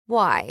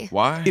Why?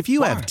 Why? If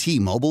you have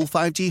T-Mobile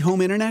 5G home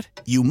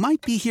internet, you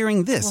might be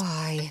hearing this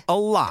Why? a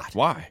lot.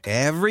 Why?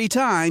 Every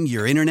time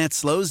your internet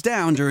slows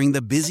down during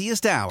the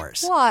busiest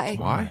hours. Why?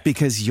 Why?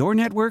 Because your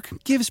network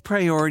gives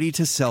priority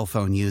to cell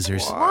phone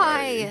users.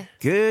 Why?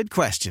 Good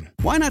question.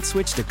 Why not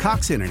switch to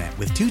Cox Internet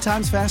with 2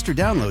 times faster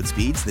download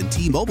speeds than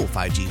T-Mobile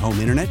 5G home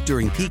internet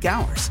during peak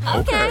hours?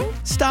 Okay.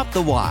 Stop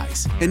the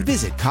whys and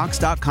visit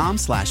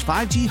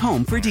cox.com/5G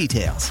home for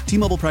details.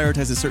 T-Mobile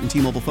prioritizes certain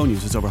T-Mobile phone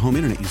users over home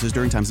internet users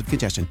during times of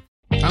congestion.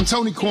 I'm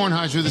Tony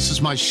Kornheiser. This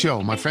is my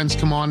show. My friends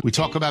come on. We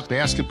talk about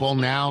basketball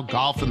now,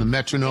 golf, and the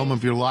metronome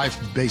of your life,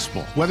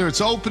 baseball. Whether it's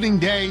opening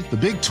day, the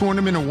big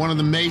tournament, or one of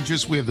the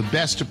majors, we have the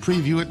best to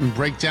preview it and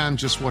break down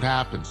just what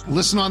happens.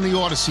 Listen on the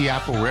Odyssey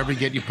app or wherever you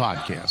get your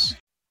podcasts.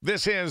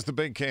 This is the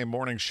Big K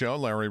Morning Show.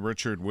 Larry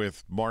Richard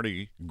with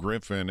Marty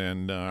Griffin.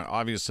 And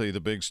obviously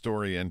the big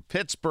story in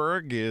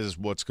Pittsburgh is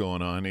what's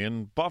going on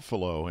in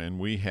Buffalo. And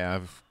we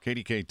have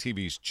KDK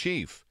TV's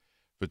chief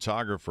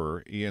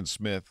photographer, Ian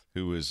Smith,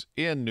 who is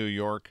in New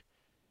York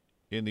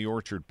in the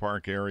Orchard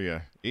Park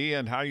area.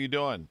 Ian, how you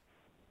doing?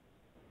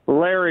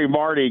 Larry,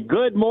 Marty,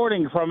 good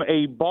morning from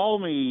a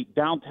balmy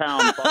downtown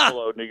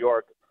Buffalo, New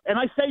York. And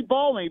I say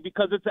balmy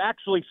because it's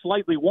actually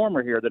slightly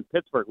warmer here than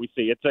Pittsburgh. We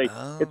see it's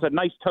a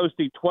nice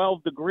toasty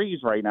 12 degrees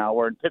right now,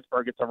 where in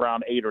Pittsburgh it's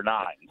around 8 or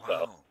 9.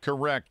 So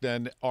Correct.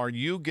 And are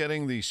you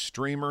getting these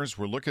streamers?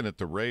 We're looking at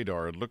the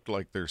radar. It looked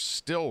like there's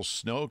still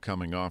snow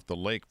coming off the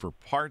lake for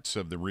parts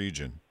of the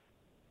region.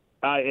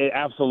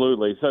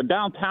 Absolutely. So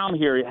downtown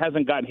here, it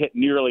hasn't gotten hit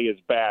nearly as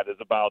bad as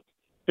about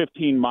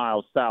 15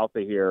 miles south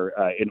of here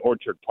in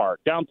Orchard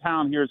Park.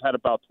 Downtown here has had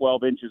about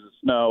 12 inches of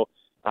snow.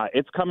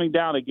 It's coming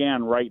down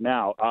again right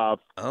now.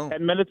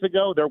 10 minutes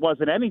ago, there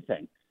wasn't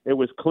anything. It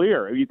was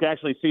clear. You could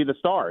actually see the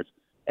stars.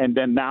 And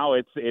then now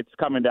it's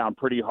coming down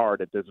pretty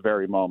hard at this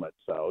very moment.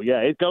 So,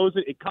 yeah, it comes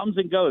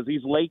and goes.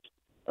 These lake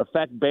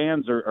effect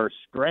bands are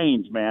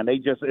strange, man.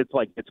 It's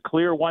like it's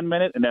clear 1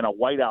 minute and then a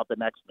whiteout the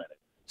next minute.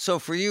 So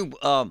for you,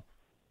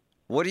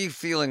 what are you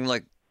feeling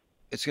like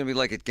it's going to be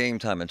like at game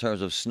time in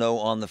terms of snow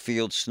on the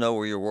field, snow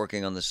where you're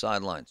working on the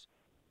sidelines?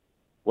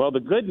 Well, the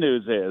good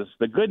news is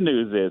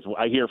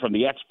I hear from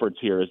the experts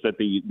here is that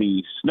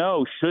the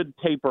snow should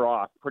taper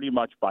off pretty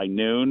much by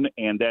noon,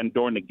 and then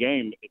during the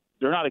game,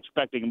 they're not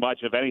expecting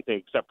much of anything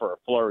except for a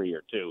flurry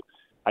or two.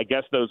 I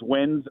guess those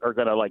winds are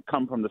going to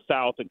come from the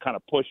south and kind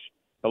of push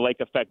the lake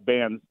effect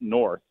bands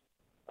north,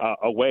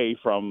 away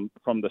from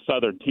the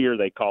southern tier,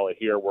 they call it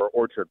here, where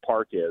Orchard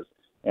Park is.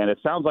 And it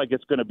sounds like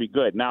it's going to be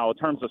good. Now, in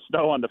terms of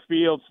snow on the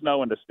field,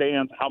 snow in the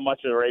stands, how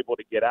much they're able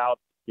to get out,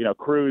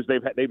 crews,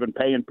 they've been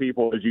paying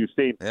people, as you've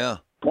seen,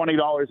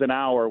 $20 an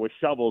hour with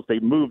shovels. They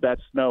move that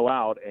snow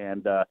out.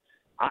 And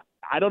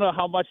I don't know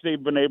how much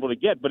they've been able to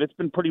get, but it's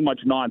been pretty much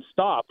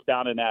nonstop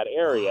down in that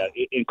area,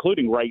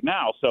 including right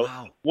now. So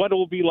what it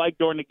will be like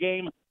during the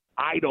game,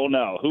 I don't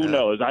know. Who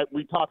knows?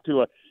 We talked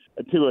to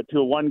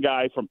one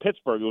guy from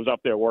Pittsburgh who was up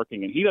there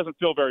working, and he doesn't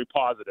feel very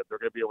positive they're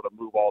going to be able to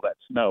move all that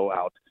snow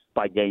out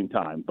by game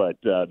time. But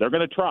they're going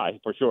to try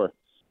for sure.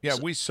 Yeah,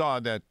 we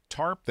saw that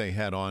tarp they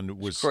had on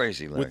was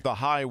crazy, Larry. With the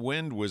high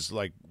wind was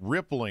like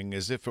rippling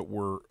as if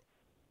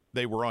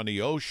they were on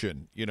the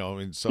ocean,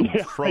 in some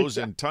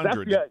frozen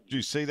tundra. Did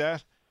you see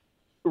that?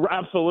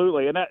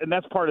 Absolutely, and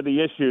that's part of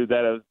the issue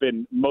that has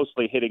been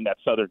mostly hitting that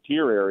southern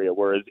tier area,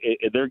 whereas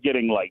they're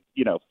getting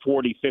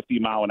 40, 50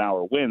 mile an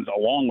hour winds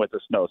along with the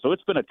snow. So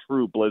it's been a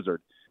true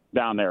blizzard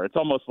down there. It's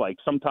almost like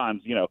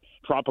sometimes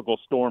tropical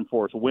storm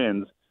force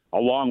winds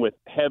along with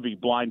heavy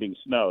blinding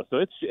snow. So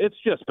it's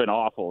just been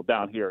awful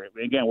down here.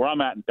 Again, where I'm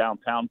at in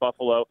downtown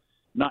Buffalo,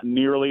 not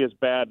nearly as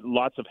bad.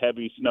 Lots of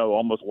heavy snow,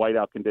 almost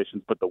whiteout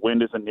conditions, but the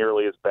wind isn't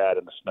nearly as bad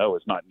and the snow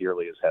is not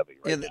nearly as heavy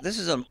right now. This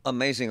is an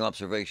amazing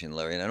observation,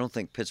 Larry, and I don't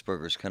think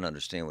Pittsburghers can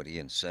understand what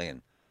Ian's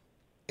saying.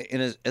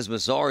 And as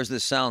bizarre as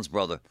this sounds,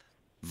 brother,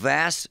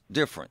 vast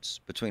difference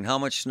between how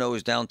much snow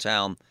is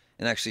downtown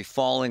and actually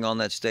falling on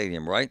that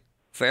stadium, right?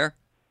 Fair?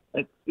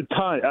 A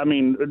ton. I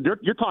mean,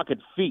 you're talking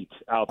feet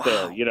out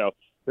there.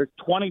 There's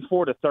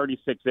 24 to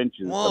 36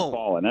 inches of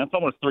falling. That's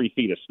almost 3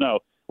 feet of snow,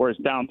 whereas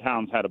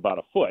downtown's had about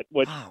a foot.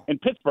 Which in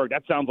Pittsburgh,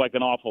 that sounds like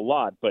an awful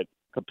lot, but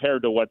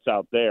compared to what's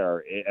out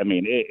there, I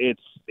mean,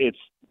 it's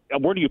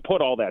where do you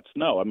put all that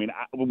snow? I mean,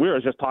 we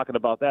were just talking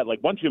about that.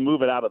 Like, once you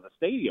move it out of the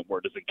stadium, where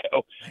does it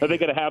go? Are they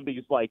going to have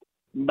these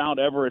Mount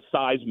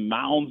Everest-sized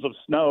mounds of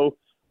snow?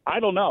 I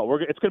don't know.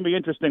 It's going to be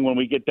interesting when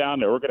we get down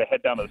there. We're going to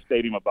head down to the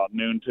stadium about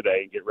noon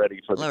today and get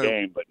ready for the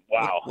game. But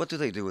wow, what do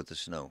they do with the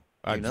snow?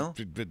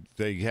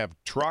 They have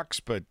trucks,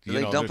 but do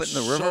they dump it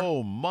in the river?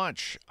 So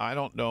much. I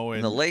don't know.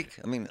 In the lake?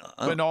 I mean,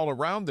 and all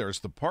around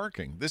there's the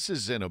parking. This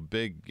is in a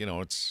big.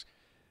 It's.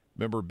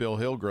 Remember, Bill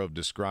Hillgrove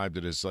described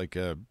it as like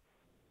a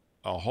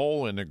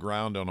hole in the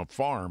ground on a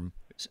farm.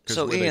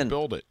 So where Ian, they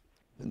build it.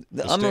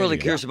 I'm really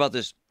curious about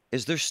this.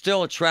 Is there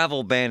still a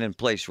travel ban in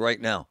place right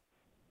now?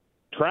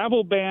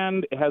 Travel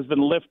ban has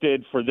been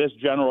lifted for this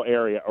general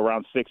area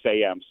around 6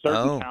 a.m.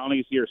 Certain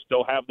counties here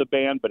still have the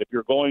ban, but if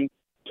you're going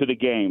to the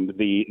game,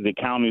 the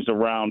counties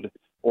around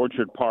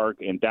Orchard Park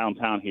and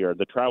downtown here,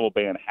 the travel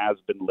ban has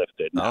been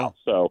lifted now.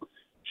 So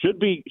should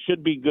be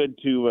good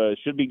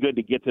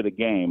to get to the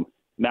game.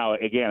 Now,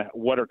 again,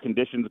 what are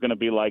conditions going to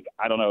be like?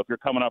 I don't know. If you're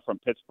coming up from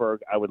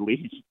Pittsburgh, I would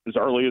leave as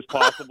early as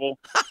possible.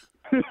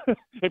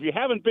 If you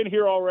haven't been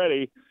here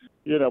already,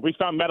 we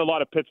met a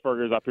lot of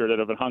Pittsburghers up here that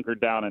have been hunkered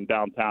down in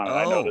downtown. And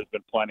I know there's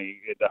been plenty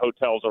at the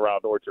hotels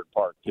around Orchard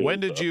Park, too. When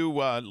did you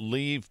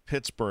leave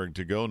Pittsburgh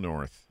to go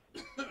north?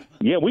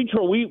 Yeah,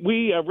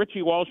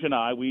 Richie Walsh and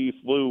I, we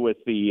flew with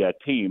the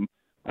team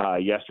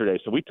yesterday.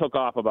 So we took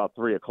off about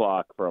 3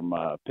 o'clock from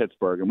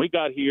Pittsburgh, and we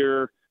got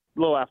here a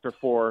little after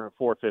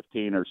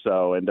 4:15 or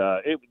so. And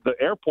the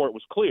airport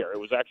was clear. It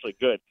was actually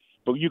good.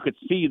 But you could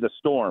see the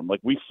storm.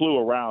 Like, we flew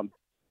around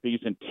these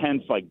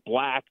intense, like,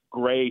 black,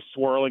 gray,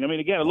 swirling. I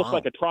mean, again, it looked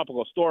like a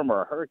tropical storm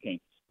or a hurricane.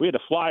 We had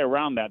to fly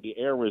around that. The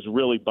air was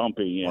really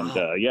bumpy. And,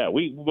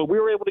 we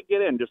were able to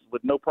get in just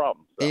with no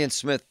problem. So. Ian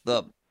Smith,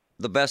 the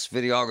best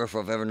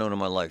videographer I've ever known in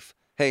my life.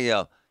 Hey,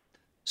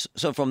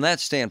 so from that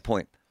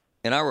standpoint,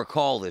 and I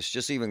recall this,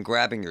 just even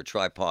grabbing your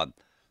tripod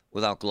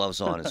without gloves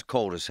on, it's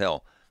cold as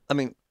hell. I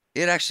mean,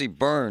 it actually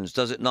burns,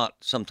 does it not,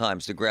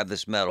 sometimes, to grab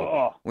this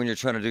metal when you're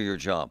trying to do your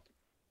job?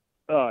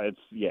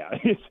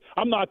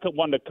 I'm not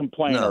one to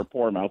complain or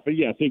poor mouth, but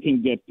yes, it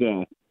can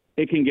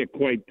get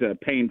quite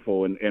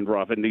painful and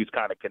rough in these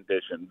kind of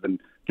conditions, and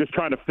just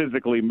trying to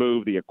physically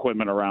move the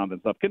equipment around and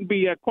stuff can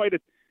be quite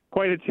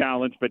a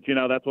challenge. But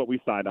that's what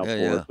we signed up for.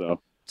 Yeah. So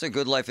it's a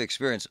good life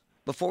experience.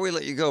 Before we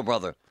let you go,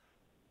 brother,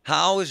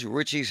 how is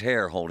Richie's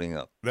hair holding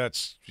up?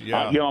 That's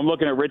I'm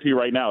looking at Richie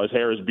right now. His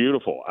hair is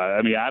beautiful.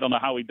 I mean, I don't know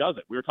how he does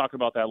it. We were talking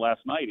about that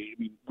last night. I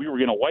mean, we were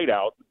in a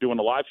whiteout doing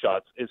the live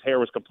shots. His hair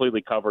was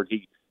completely covered.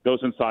 He goes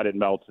inside and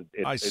melts.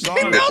 I saw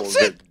it. Melts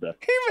it.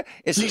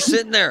 Is he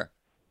sitting there?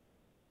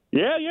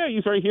 Yeah,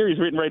 he's right here. He's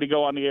getting ready to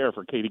go on the air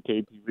for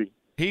KDK TV.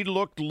 He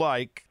looked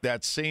like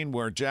that scene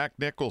where Jack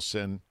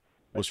Nicholson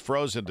was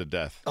frozen to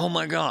death. Oh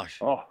my gosh.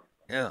 Oh.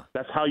 Yeah.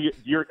 That's how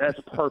that's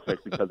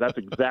perfect, because that's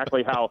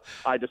exactly how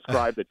I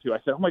described it too. I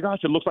said, "Oh my gosh,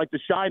 it looks like The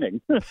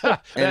Shining."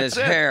 And his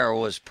hair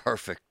was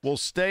perfect. We'll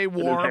stay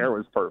warm. His hair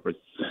was perfect.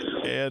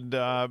 And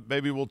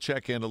maybe we'll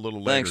check in a little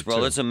later. Thanks, bro.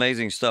 Too. That's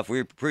amazing stuff.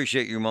 We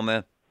appreciate you, my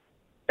man.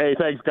 Hey,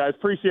 thanks, guys.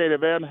 Appreciate it,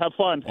 man. Have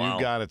fun. Wow.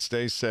 You got it.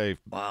 Stay safe.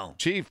 Wow.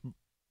 Chief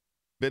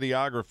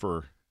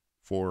videographer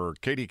for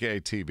KDK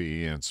TV,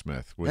 Ian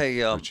Smith, with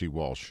Richie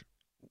Walsh.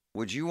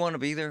 Would you want to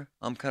be there?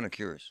 I'm kind of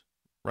curious.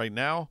 Right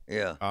now?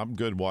 Yeah. I'm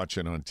good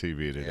watching on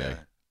TV today.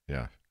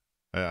 Yeah.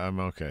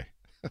 I'm okay.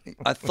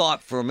 I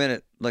thought for a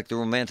minute, like the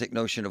romantic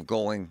notion of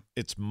going.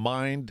 It's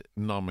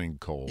mind-numbing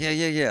cold.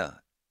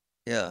 Yeah.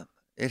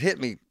 It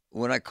hit me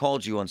when I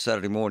called you on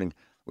Saturday morning.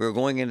 We were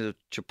going into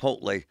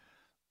Chipotle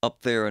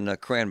up there in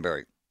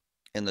Cranberry,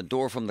 and the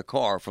door from the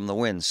car, from the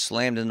wind,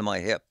 slammed into my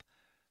hip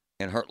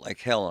and hurt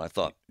like hell. And I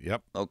thought,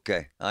 yep,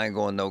 okay, I ain't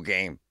going no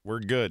game. We're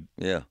good.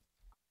 Yeah.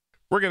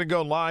 We're going to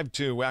go live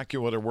to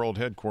Accuweather World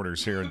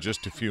Headquarters here in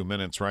just a few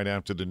minutes, right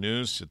after the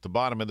news. At the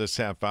bottom of this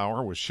half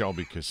hour with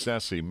Shelby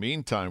Cassesi.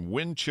 Meantime,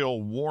 wind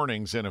chill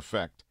warnings in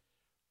effect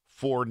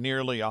for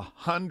nearly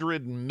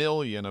 100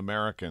 million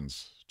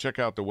Americans. Check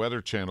out the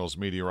Weather Channel's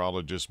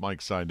meteorologist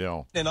Mike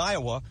Seidel. In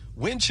Iowa,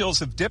 wind chills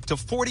have dipped to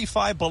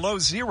 45 below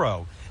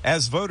zero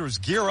as voters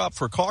gear up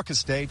for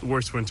caucus day.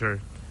 Worst winter,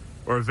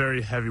 or a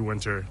very heavy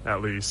winter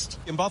at least.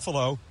 In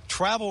Buffalo,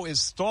 travel is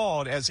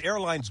stalled as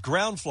airlines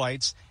ground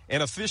flights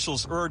and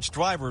officials urge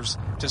drivers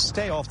to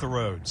stay off the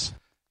roads.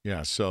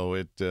 Yeah, so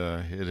it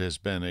has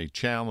been a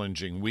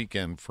challenging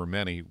weekend for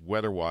many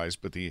weather-wise,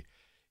 but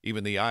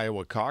even the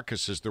Iowa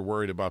caucuses, they're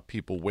worried about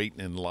people waiting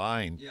in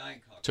line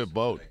to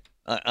vote.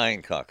 I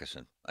ain't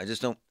caucusing. I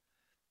just don't.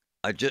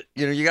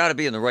 You got to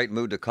be in the right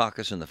mood to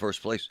caucus in the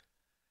first place.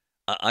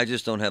 I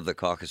just don't have the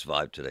caucus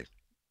vibe today.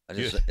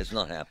 It's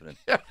not happening.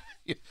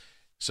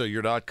 So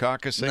you're not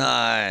caucusing?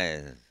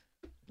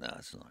 No,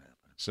 it's not happening.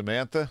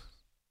 Samantha?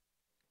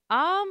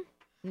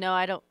 No,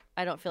 I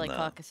don't feel like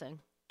caucusing.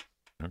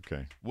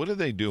 Okay. What do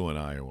they do in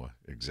Iowa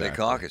exactly? They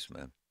caucus,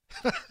 man.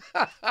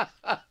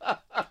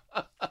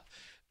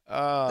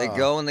 They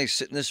go and they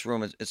sit in this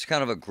room. It's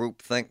kind of a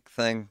group think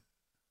thing.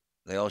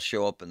 They all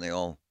show up and they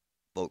all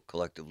vote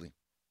collectively.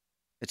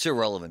 It's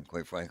irrelevant,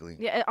 quite frankly.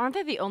 Yeah, aren't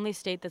they the only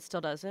state that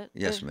still does it?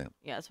 Yes, ma'am.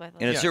 Yeah, that's what I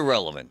thought. And it's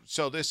irrelevant.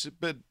 So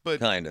but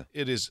kind of.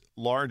 It is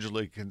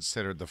largely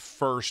considered the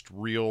first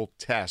real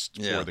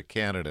test for the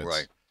candidates.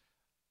 Right.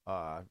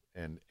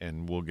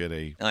 And we'll get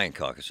I ain't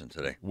caucusing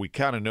today. We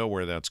kind of know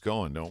where that's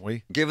going, don't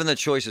we? Given the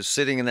choice of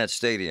sitting in that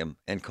stadium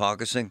and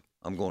caucusing,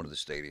 I'm going to the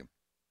stadium.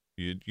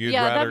 You'd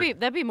rather,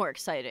 that'd be more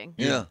exciting.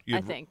 Yeah,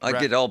 I think.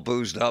 I'd get all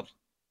boozed up.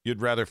 You'd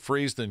rather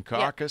freeze than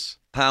caucus?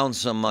 Yeah. Pound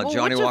some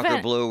Johnny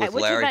Walker Blue with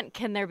Larry. At which event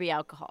can there be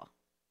alcohol?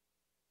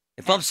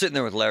 If I'm sitting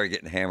there with Larry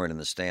getting hammered in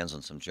the stands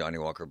on some Johnny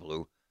Walker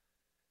Blue,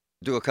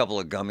 do a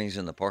couple of gummies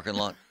in the parking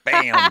lot,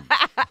 bam,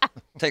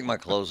 take my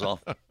clothes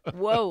off.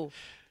 Whoa.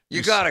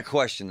 You got to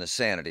question the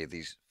sanity of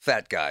these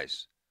fat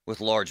guys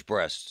with large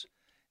breasts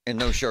and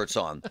no shirts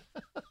on,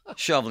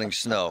 shoveling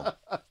snow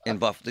in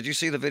Buffalo. Did you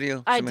see the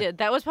video? I did.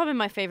 That was probably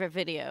my favorite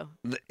video.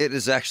 It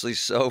is actually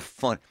so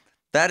fun.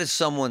 That is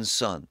someone's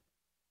son.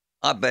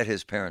 I bet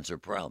his parents are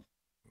proud.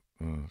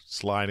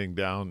 sliding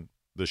down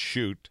the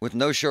chute. With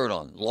no shirt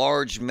on.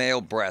 Large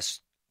male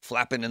breasts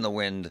flapping in the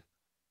wind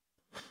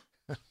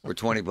for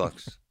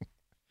 $20.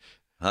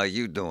 How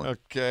you doing?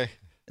 Okay.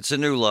 It's a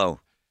new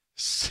low.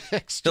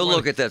 6:20. He'll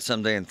look at that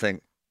someday and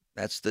think,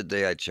 that's the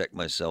day I check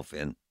myself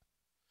in.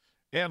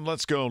 And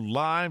let's go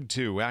live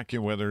to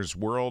AccuWeather's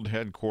world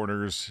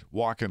headquarters.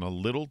 Walking a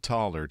little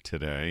taller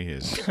today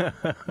is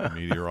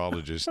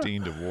meteorologist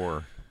Dean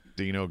DeVore.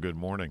 Dino, good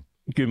morning.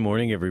 Good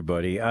morning,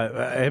 everybody.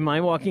 Am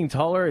I walking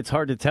taller? It's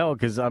hard to tell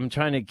because I'm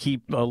trying to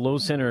keep a low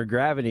center of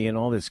gravity in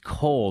all this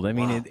cold. I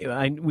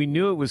mean, we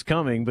knew it was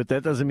coming, but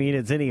that doesn't mean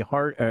it's any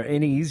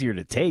easier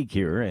to take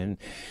here. And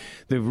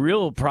the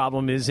real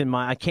problem is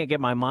I can't get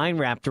my mind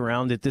wrapped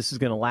around that this is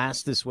going to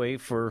last this way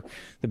for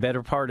the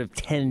better part of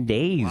 10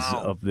 days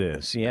of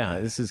this. Yeah,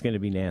 this is going to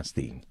be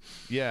nasty.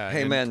 Yeah.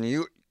 Hey, man,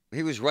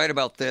 he was right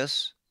about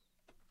this,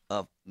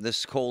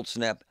 this cold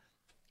snap.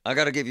 I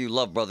got to give you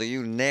love, brother.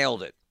 You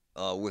nailed it.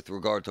 With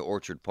regard to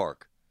Orchard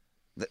Park.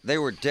 They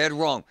were dead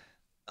wrong.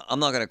 I'm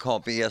not going to call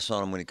BS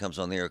on him when he comes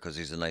on the air because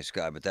he's a nice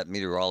guy, but that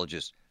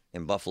meteorologist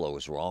in Buffalo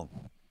was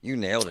wrong. You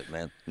nailed it,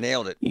 man.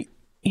 Nailed it.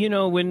 You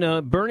know, when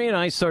Bernie and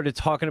I started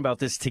talking about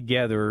this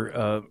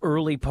together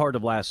early part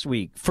of last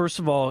week, first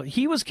of all,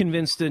 he was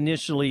convinced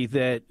initially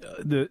that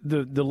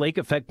the lake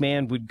effect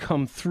band would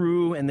come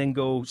through and then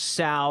go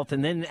south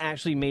and then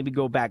actually maybe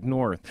go back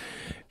north.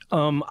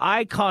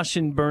 I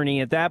cautioned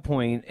Bernie at that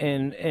point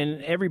and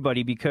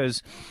everybody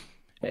because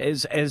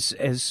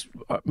as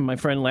my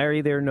friend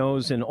Larry there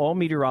knows and all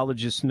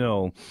meteorologists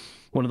know,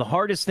 one of the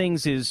hardest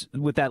things is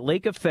with that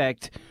lake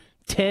effect,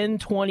 10,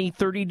 20,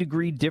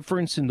 30-degree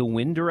difference in the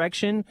wind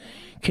direction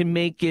can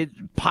make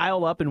it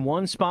pile up in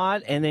one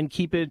spot and then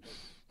keep it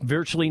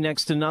virtually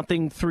next to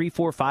nothing 3,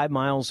 4, 5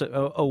 miles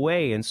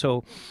away. And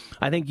so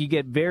I think you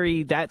get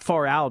that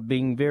far out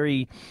being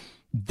very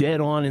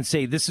dead on and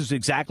say this is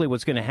exactly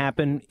what's going to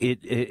happen.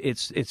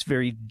 It's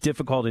very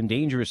difficult and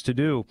dangerous to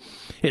do.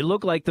 It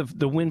looked like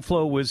the wind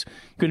flow was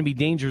going to be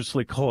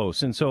dangerously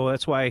close, and so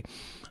that's why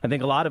I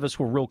think a lot of us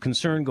were real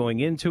concerned going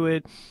into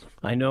it.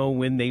 I know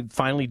when they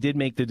finally did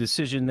make the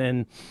decision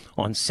then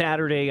on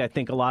Saturday, I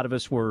think a lot of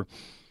us were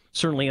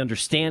certainly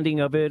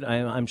understanding of it.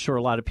 I'm sure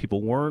a lot of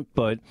people weren't,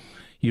 but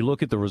you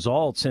look at the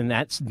results, and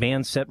that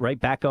band set right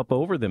back up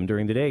over them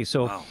during the day.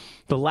 So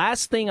The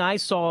last thing I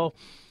saw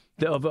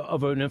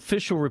of an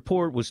official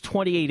report was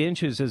 28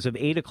 inches as of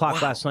 8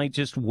 o'clock last night,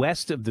 just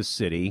west of the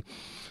city.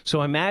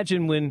 So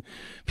imagine when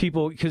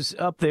people, because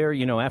up there,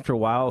 you know, after a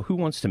while, who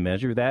wants to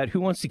measure that? Who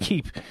wants to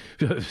keep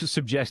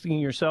subjecting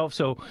yourself?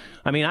 So,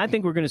 I mean, I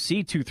think we're going to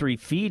see 2-3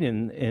 feet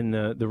in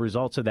the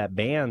results of that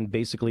band,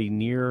 basically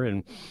near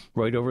and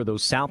right over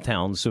those south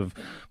towns of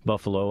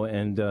Buffalo,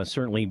 and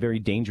certainly very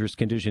dangerous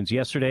conditions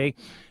yesterday.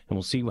 And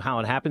we'll see how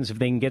it happens if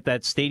they can get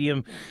that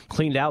stadium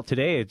cleaned out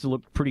today. It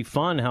looked pretty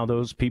fun how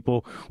those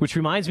people, which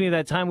reminds me of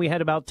that time we had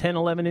about 10,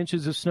 11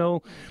 inches of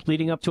snow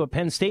leading up to a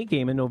Penn State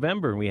game in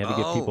November. And we had to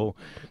get people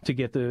to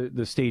get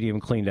the stadium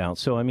cleaned out.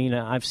 So, I mean,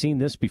 I've seen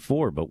this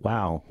before, but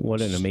wow,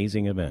 what an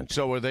amazing event.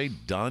 So are they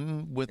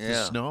done with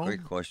the snow?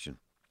 Great question.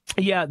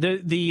 Yeah,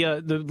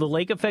 the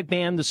lake effect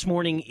band this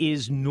morning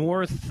is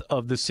north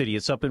of the city.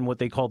 It's up in what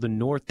they call the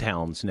North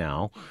Towns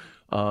now.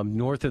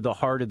 North of the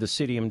heart of the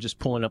city. I'm just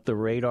pulling up the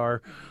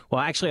radar. Well,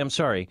 actually, I'm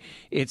sorry.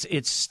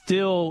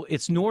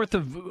 It's north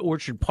of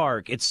Orchard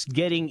Park. It's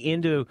getting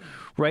into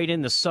right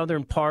in the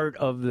southern part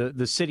of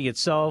the city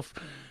itself.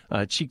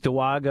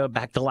 Cheektowaga,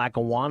 back to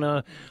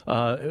Lackawanna.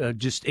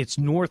 It's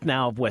north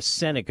now of West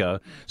Seneca,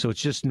 so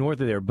it's just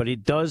north of there. But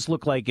it does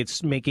look like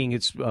it's making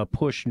its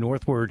push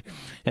northward,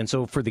 and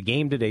so for the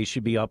game today,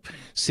 should be up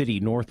city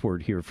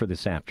northward here for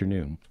this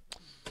afternoon.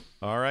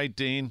 All right,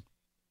 Dean.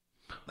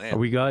 Man. Are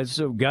we guys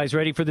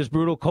ready for this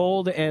brutal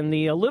cold and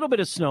a little bit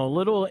of snow, a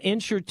little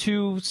inch or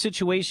two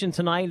situation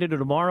tonight and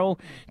tomorrow?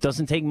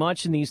 Doesn't take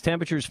much in these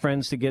temperatures,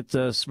 friends, to get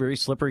very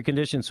slippery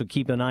conditions, so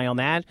keep an eye on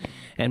that.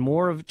 And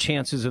more of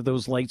chances of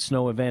those light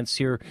snow events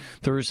here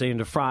Thursday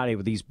into Friday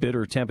with these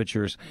bitter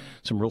temperatures.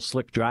 Some real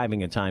slick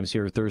driving at times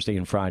here Thursday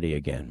and Friday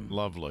again.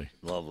 Lovely.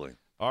 Lovely.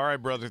 All right,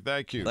 brother.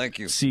 Thank you. Thank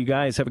you. See you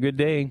guys. Have a good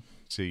day.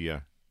 See ya.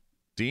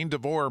 Dean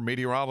DeVore,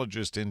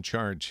 meteorologist in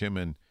charge. Him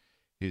and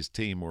his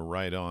team were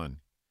right on.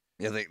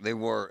 Yeah, they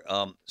were.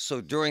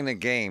 So during the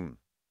game,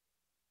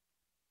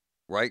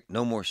 right?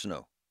 No more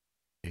snow.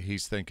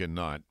 He's thinking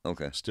not.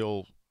 Okay.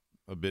 Still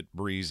a bit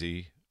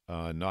breezy,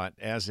 not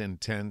as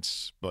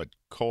intense, but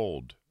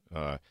cold.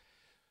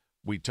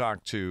 We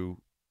talked to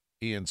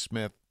Ian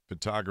Smith,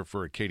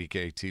 photographer at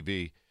KDK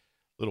TV, a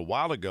little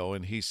while ago,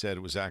 and he said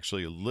it was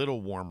actually a little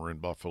warmer in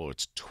Buffalo.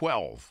 It's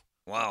 12.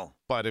 Wow.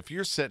 But if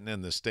you're sitting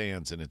in the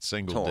stands and it's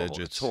single digits.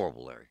 It's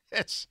horrible, Larry.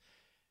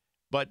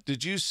 But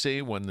did you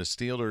see when the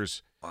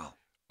Steelers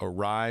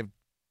arrived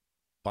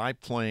by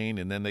plane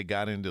and then they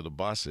got into the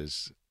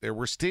buses, there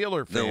were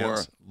Steeler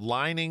fans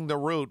lining the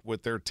route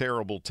with their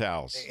terrible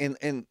towels.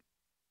 And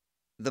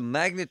the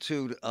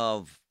magnitude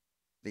of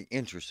the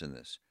interest in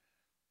this,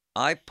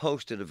 I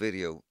posted a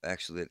video,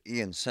 actually, that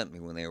Ian sent me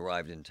when they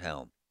arrived in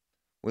town.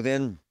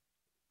 Within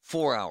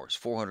 4 hours,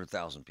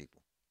 400,000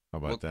 people. How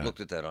about that?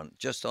 Looked at that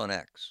just on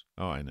X.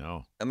 Oh, I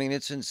know. I mean,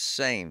 it's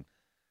insane.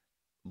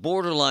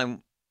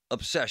 Borderline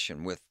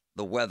obsession with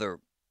the weather.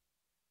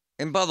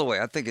 And by the way,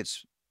 I think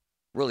it's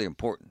really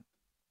important.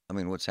 I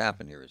mean, what's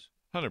happened here is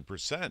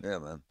 100%. Yeah,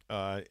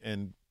 man.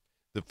 And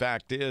the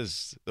fact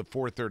is, the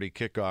 4:30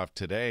 kickoff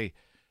today,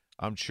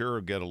 I'm sure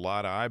will get a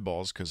lot of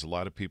eyeballs because a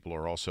lot of people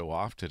are also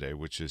off today,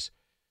 which is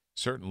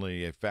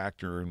certainly a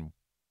factor in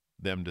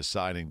them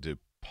deciding to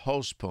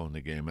postpone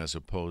the game as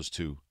opposed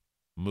to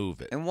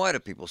move it. And why do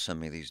people send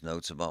me these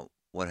notes about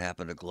what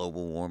happened to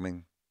global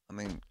warming? I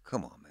mean,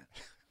 come on, man.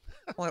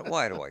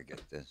 Why do I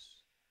get this?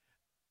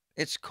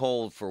 It's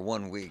cold for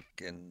 1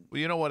 week and...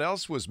 Well, you know what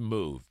else was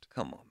moved?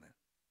 Come on, man.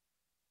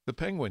 The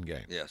Penguin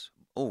game. Yes.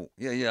 Oh,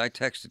 yeah. I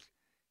texted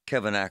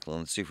Kevin Acklin.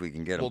 Let's see if we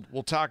can get him.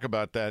 We'll talk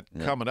about that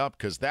coming up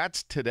because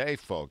that's today,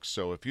 folks.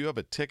 So if you have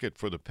a ticket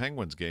for the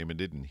Penguins game and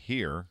didn't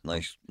hear...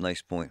 Nice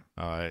point.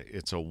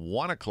 It's a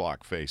 1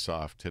 o'clock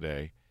face-off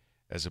today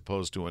as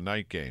opposed to a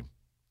night game.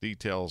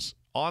 Details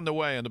on the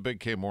way on the Big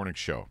K Morning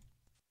Show.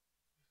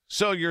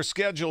 So your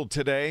schedule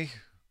today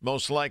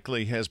most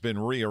likely has been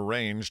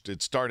rearranged.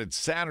 It started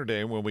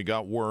Saturday when we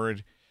got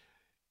word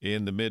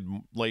in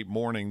the late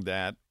morning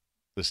that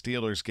the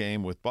Steelers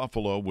game with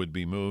Buffalo would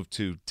be moved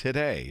to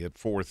today at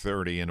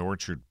 4:30 in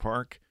Orchard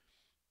Park.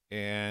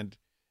 And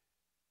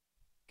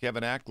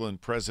Kevin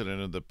Acklin, president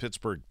of the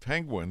Pittsburgh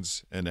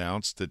Penguins,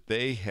 announced that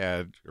they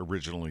had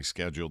originally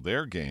scheduled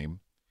their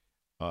game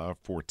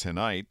for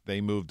tonight. They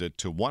moved it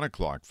to 1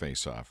 o'clock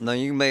face-off. Now,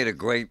 you made a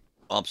great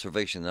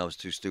observation that I was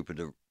too stupid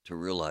to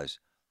realize,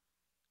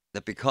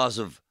 that because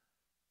of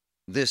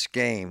this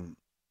game,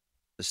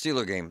 the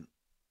Steeler game,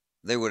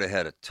 they would have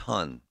had a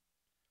ton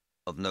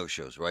of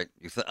no-shows, right?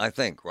 I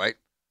think, right?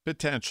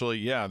 Potentially,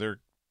 yeah.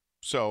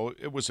 So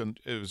it was an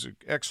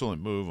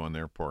excellent move on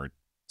their part.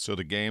 So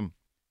the game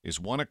is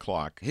 1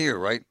 o'clock. Here,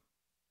 right?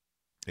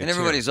 And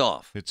everybody's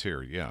off. It's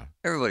here, yeah.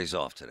 Everybody's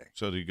off today.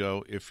 So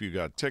if you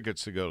got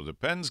tickets to go to the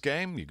Pens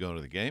game, you go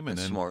to the game and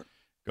That's then smart.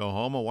 Go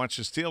home and watch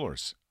the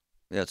Steelers.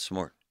 Yeah, it's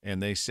smart. And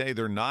they say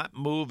they're not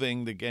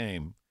moving the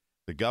game.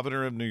 The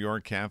governor of New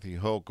York, Kathy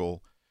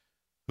Hochul,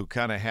 who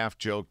kind of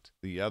half-joked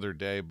the other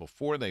day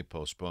before they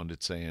postponed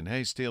it, saying,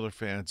 hey, Steeler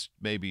fans,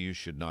 maybe you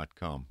should not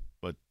come.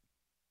 But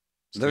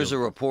there's a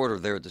reporter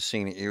there at the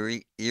scene of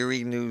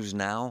Erie News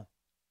Now.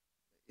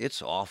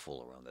 It's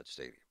awful around that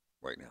stadium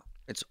right now.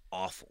 It's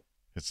awful.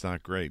 It's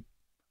not great.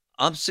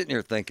 I'm sitting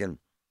here thinking,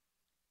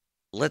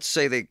 let's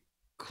say they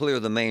clear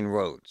the main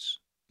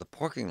roads. The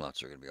parking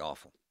lots are going to be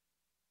awful.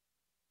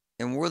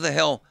 And where the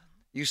hell,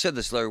 you said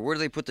this, Larry, where do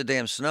they put the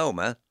damn snow,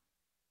 man?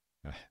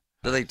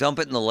 Do they dump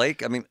it in the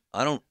lake? I mean,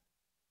 I don't.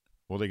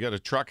 Well, they got to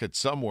truck it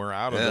somewhere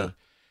out of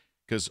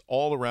because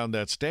all around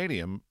that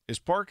stadium is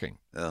parking.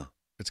 Yeah.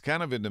 It's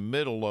kind of in the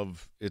middle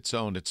of its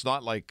own. It's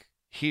not like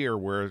here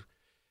where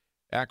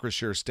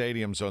Accuweather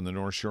Stadium's on the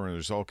North Shore and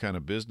there's all kind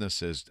of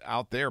businesses.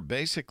 Out there,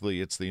 basically,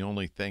 it's the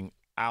only thing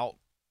out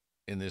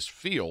in this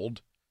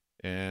field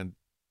and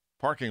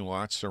parking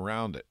lots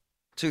surround it.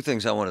 Two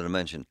things I wanted to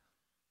mention.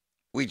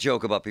 We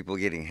joke about people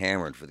getting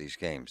hammered for these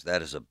games.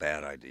 That is a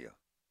bad idea.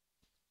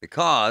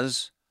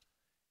 Because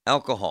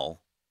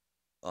alcohol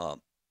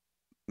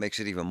makes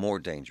it even more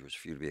dangerous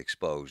for you to be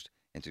exposed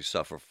and to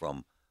suffer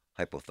from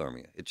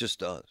hypothermia. It just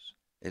does.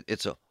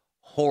 It's a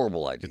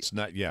horrible idea. It's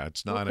not. Yeah,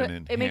 it's not an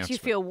enhancement. It makes you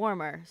feel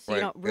warmer, so you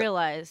don't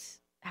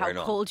realize how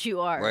cold you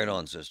are. Right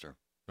on, sister.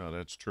 No,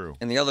 that's true.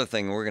 And the other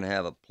thing, we're going to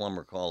have a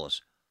plumber call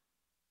us.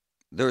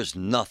 There's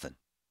nothing.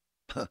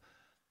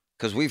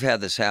 Because we've had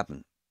this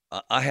happen.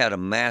 I had a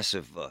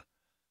massive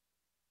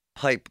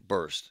pipe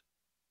burst.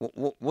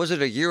 Was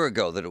it a year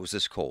ago that it was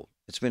this cold?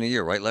 It's been a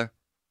year, right, Larry?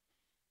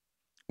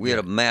 We had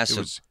a massive...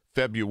 It was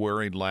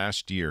February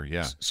last year,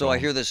 yeah. So I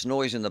hear this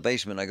noise in the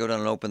basement. I go down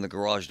and open the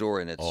garage door,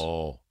 and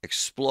it's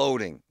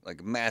exploding like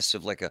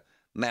a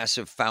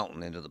massive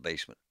fountain into the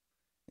basement.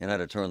 And I had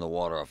to turn the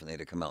water off, and they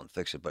had to come out and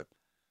fix it. But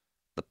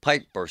the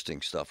pipe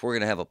bursting stuff, we're going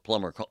to have a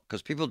plumber call,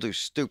 because people do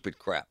stupid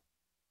crap.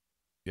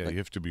 Yeah, you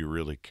have to be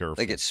really careful.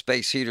 They get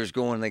space heaters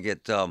going. They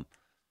get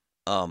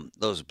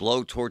those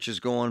blow torches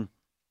going.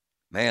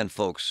 Man,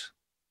 folks,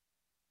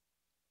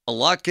 a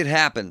lot could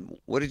happen.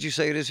 What did you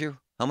say it is here?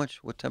 How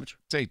much? What temperature?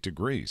 It's 8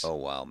 degrees. Oh,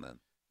 wow, man.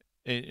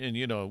 And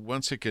you know,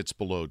 once it gets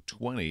below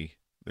 20,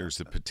 there's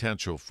the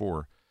potential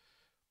for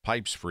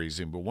pipes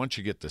freezing. But once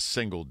you get to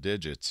single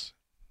digits,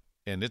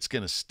 and it's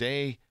going to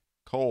stay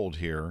cold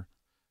here,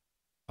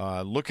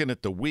 looking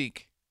at the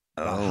week,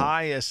 the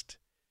highest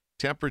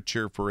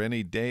temperature for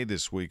any day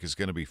this week is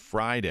going to be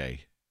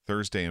Friday,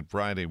 Thursday and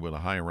Friday, with a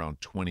high around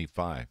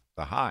 25.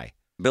 The high.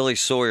 Billy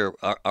Sawyer,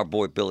 our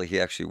boy Billy, he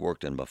actually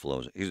worked in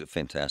Buffalo. He's a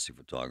fantastic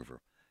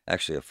photographer.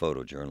 Actually a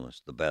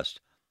photojournalist, the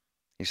best.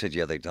 He said,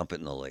 yeah, they dump it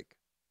in the lake,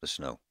 the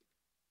snow.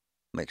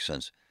 Makes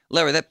sense.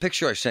 Larry, that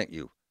picture I sent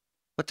you,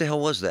 what the hell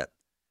was that?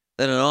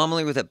 That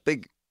anomaly with that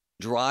big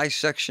dry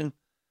section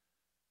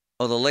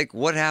of the lake?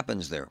 What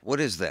happens there? What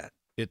is that?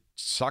 It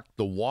sucked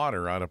the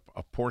water out of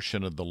a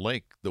portion of the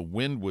lake. The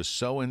wind was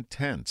so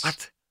intense.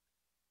 What?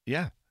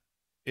 Yeah.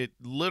 It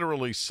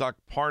literally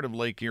sucked part of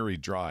Lake Erie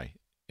dry.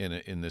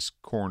 in this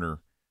corner.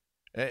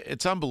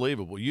 It's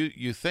unbelievable.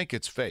 You think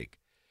it's fake.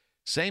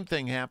 Same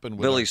thing happened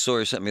with Billy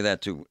Sawyer sent me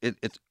that too.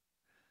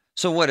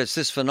 So what? It's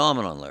this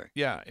phenomenon, Larry.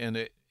 Yeah, and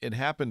it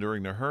happened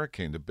during the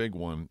hurricane, the big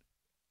one,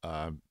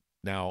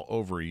 now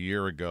over a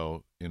year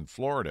ago in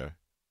Florida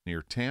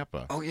near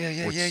Tampa. Oh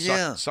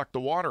yeah. Sucked the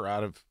water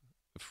out of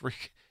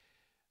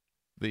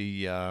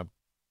the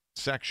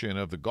section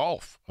of the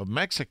Gulf of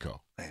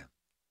Mexico. Man.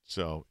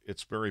 So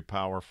it's very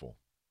powerful.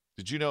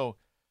 Did you know?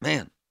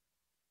 Man.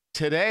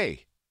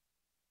 Today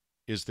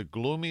is the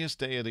gloomiest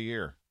day of the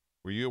year.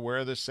 Were you aware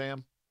of this,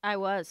 Sam? I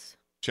was.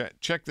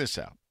 Check this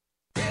out.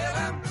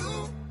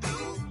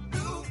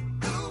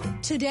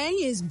 Today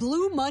is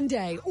Blue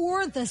Monday,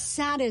 or the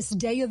saddest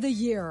day of the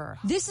year.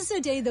 This is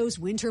a day those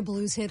winter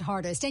blues hit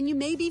hardest, and you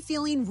may be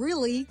feeling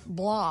really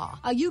blah.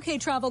 A UK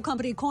travel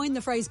company coined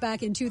the phrase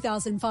back in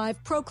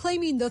 2005,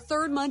 proclaiming the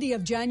third Monday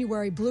of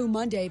January Blue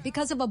Monday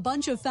because of a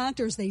bunch of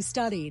factors they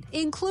studied,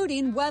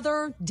 including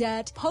weather,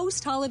 debt,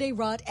 post-holiday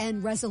rut,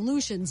 and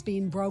resolutions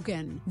being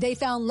broken. They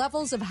found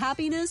levels of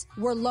happiness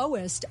were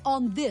lowest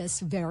on this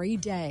very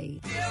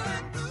day.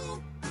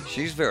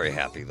 She's very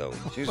happy, though.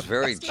 She's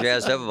very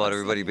jazzed up about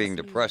everybody being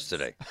depressed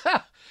today.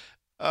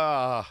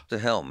 The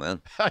hell,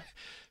 man.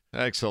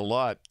 Thanks a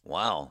lot.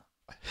 Wow.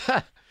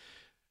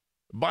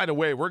 By the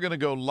way, we're going to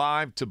go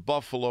live to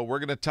Buffalo. We're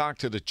going to talk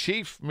to the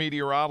chief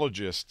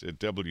meteorologist at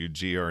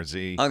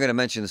WGRZ. I'm going to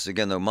mention this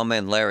again, though. My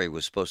man Larry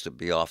was supposed to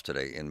be off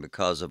today, and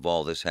because of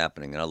all this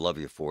happening, and I love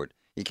you for it,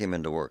 he came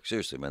into work.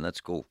 Seriously, man,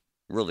 that's cool.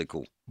 Really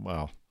cool.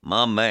 Wow.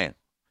 My man.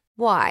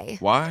 Why?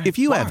 Why? If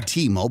you have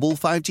T-Mobile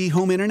 5G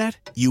home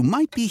internet, you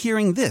might be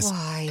hearing this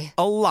Why?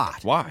 a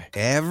lot. Why?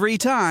 Every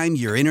time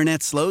your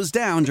internet slows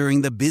down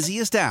during the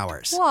busiest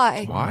hours.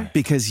 Why? Why?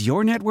 Because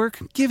your network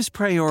gives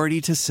priority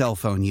to cell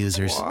phone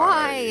users.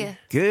 Why?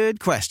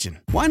 Good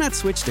question. Why not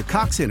switch to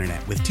Cox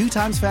Internet with 2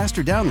 times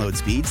faster download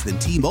speeds than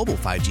T-Mobile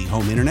 5G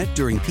home internet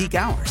during peak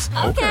hours?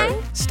 Okay.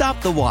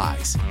 Stop the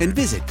whys and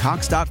visit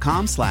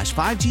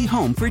cox.com/5G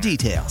home for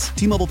details.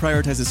 T-Mobile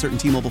prioritizes certain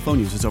T-Mobile phone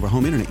users over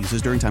home internet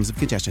users during times of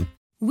congestion.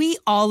 We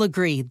all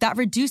agree that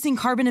reducing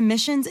carbon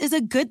emissions is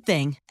a good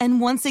thing. And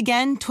once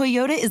again,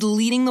 Toyota is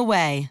leading the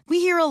way.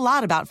 We hear a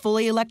lot about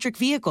fully electric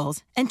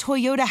vehicles, and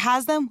Toyota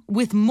has them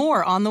with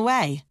more on the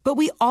way. But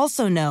we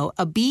also know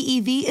a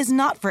BEV is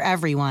not for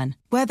everyone.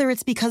 Whether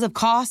it's because of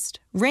cost,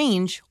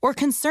 range, or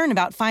concern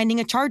about finding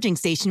a charging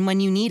station when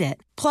you need it.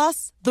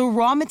 Plus, the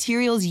raw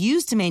materials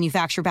used to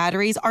manufacture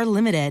batteries are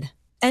limited.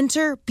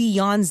 Enter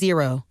Beyond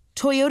Zero,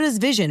 Toyota's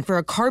vision for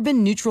a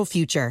carbon-neutral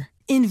future.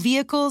 In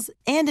vehicles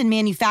and in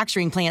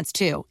manufacturing plants,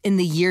 too, in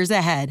the years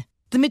ahead.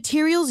 The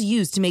materials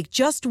used to make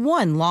just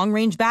one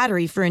long-range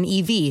battery for an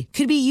EV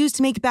could be used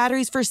to make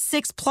batteries for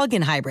 6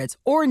 plug-in hybrids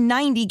or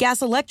 90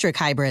 gas-electric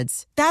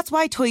hybrids. That's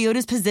why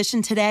Toyota's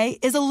position today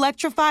is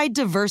electrified,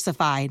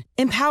 diversified,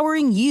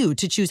 empowering you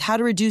to choose how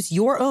to reduce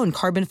your own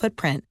carbon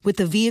footprint with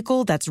the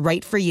vehicle that's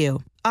right for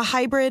you. A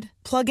hybrid,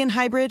 plug-in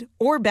hybrid,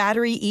 or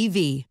battery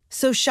EV.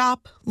 So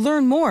shop,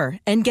 learn more,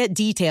 and get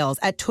details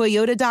at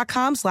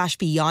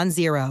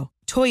toyota.com/beyondzero.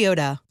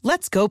 Toyota,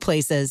 let's go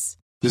places.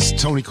 This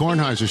is Tony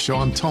Kornheiser's show.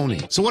 I'm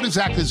Tony. So what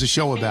exactly is the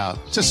show about?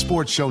 It's a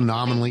sports show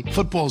nominally.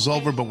 Football's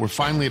over, but we're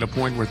finally at a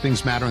point where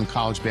things matter in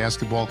college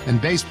basketball,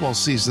 and baseball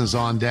season is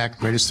on deck.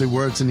 Greatest 3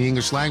 words in the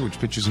English language,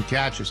 pitchers and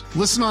catchers.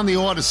 Listen on the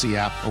Odyssey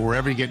app or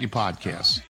wherever you get your podcasts.